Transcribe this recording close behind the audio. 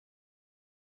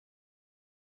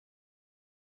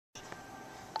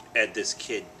And this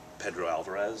kid, Pedro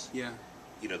Alvarez, Yeah.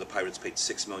 you know, the Pirates paid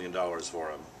 $6 million for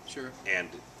him. Sure. And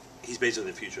he's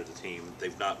basically the future of the team.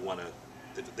 They've not won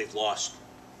they've lost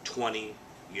 20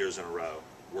 years in a row.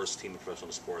 Worst team in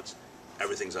professional sports.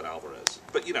 Everything's on Alvarez.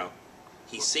 But, you know,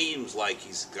 he seems like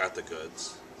he's got the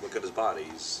goods. Look at his body.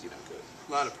 He's, you know, good.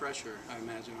 A lot of pressure, I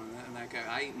imagine, on that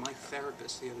guy. My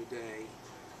therapist the other day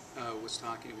was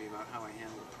talking to me about how I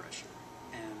handle pressure.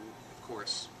 And, of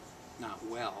course, not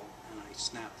well. And I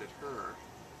snapped at her.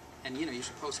 And, you know, you're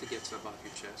supposed to get stuff off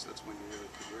your chest. That's when you really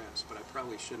progress. But I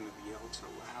probably shouldn't have yelled so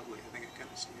loudly. I think I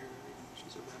kind of scared her, even though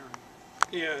she's a veteran.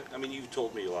 Yeah, I mean, you've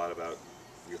told me a lot about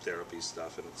your therapy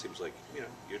stuff, and it seems like, you know,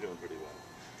 you're doing pretty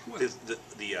well.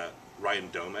 The Ryan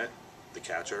Domet, the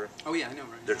catcher. Oh, yeah, I know,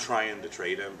 right? They're trying to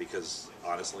trade him because,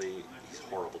 honestly, he's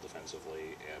horrible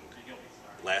defensively. And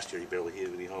last year, he barely hit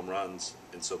any home runs.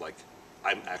 And so, like,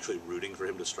 I'm actually rooting for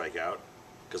him to strike out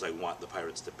because I want the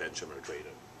Pirates to bench him or trade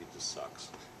him. He just sucks.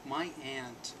 My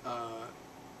aunt,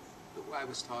 I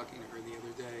was talking to her the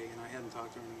other day, and I hadn't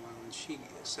talked to her in a while, and she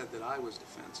said that I was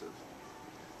defensive.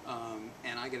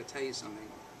 And I got to tell you something.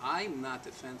 I'm not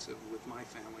defensive with my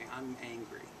family. I'm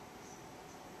angry.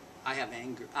 I have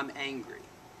anger. I'm angry.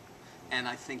 And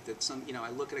I think that you know, I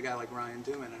look at a guy like Ryan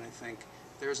Doman, and I think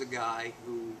there's a guy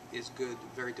who is good,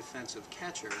 very defensive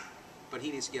catcher, but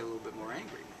he needs to get a little bit more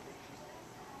angry,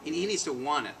 maybe. He needs to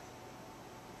want it.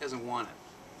 He doesn't want it.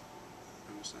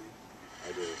 You know what I'm saying?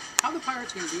 I do. How are the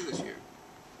Pirates going to do this year?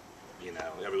 You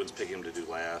know, everyone's picking him to do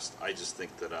last. I just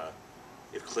think that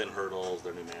if Clint Hurdle's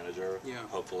their new manager,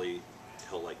 hopefully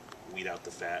he'll, like, weed out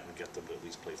the fat and get them to at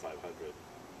least play 500.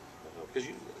 Because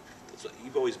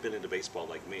you've always been into baseball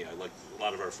like me. A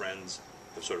lot of our friends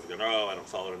have sort of gone, oh, I don't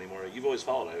follow it anymore. You've always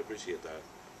followed it. I appreciate that.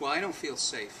 Well, I don't feel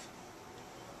safe,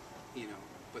 you know,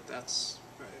 but that's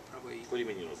probably... What do you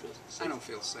mean you don't feel safe? I don't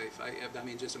feel safe. I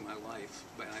mean, just in my life.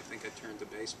 But I think I turned to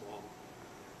baseball,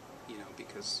 you know,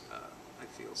 because I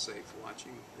feel safe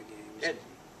watching the games. And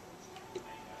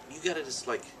you gotta just,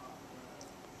 like,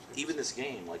 even this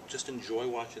game, like, just enjoy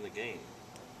watching the game.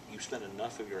 You spend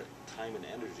enough of your time and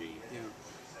energy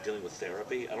dealing with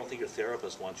therapy. I don't think your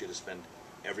therapist wants you to spend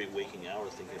every waking hour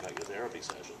thinking about your therapy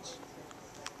sessions.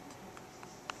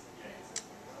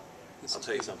 I'll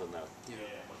tell you something, though. Yeah.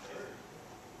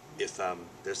 If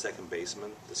their second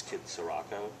baseman, this kid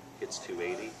Sirocco, hits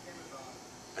 280,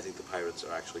 I think the Pirates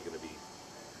are actually going to be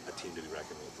a team to be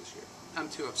reckoned with this year. I'm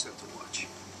too upset to watch.